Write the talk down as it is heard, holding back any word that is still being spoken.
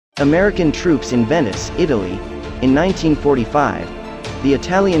American troops in Venice, Italy, in 1945, the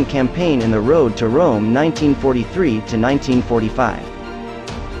Italian campaign in the road to Rome 1943 to 1945.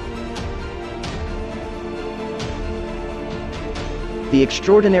 The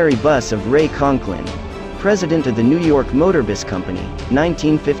Extraordinary Bus of Ray Conklin, President of the New York Motorbus Company,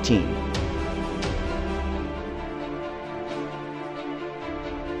 1915.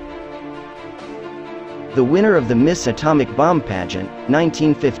 The winner of the Miss Atomic Bomb Pageant,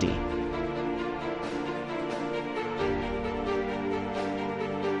 1950.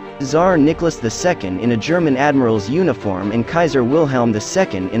 Tsar Nicholas II in a German admiral's uniform and Kaiser Wilhelm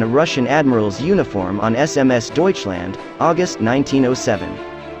II in a Russian admiral's uniform on SMS Deutschland, August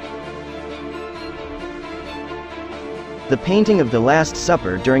 1907. The painting of the Last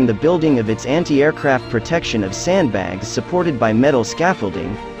Supper during the building of its anti-aircraft protection of sandbags supported by metal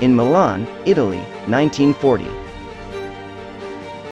scaffolding, in Milan, Italy, 1940.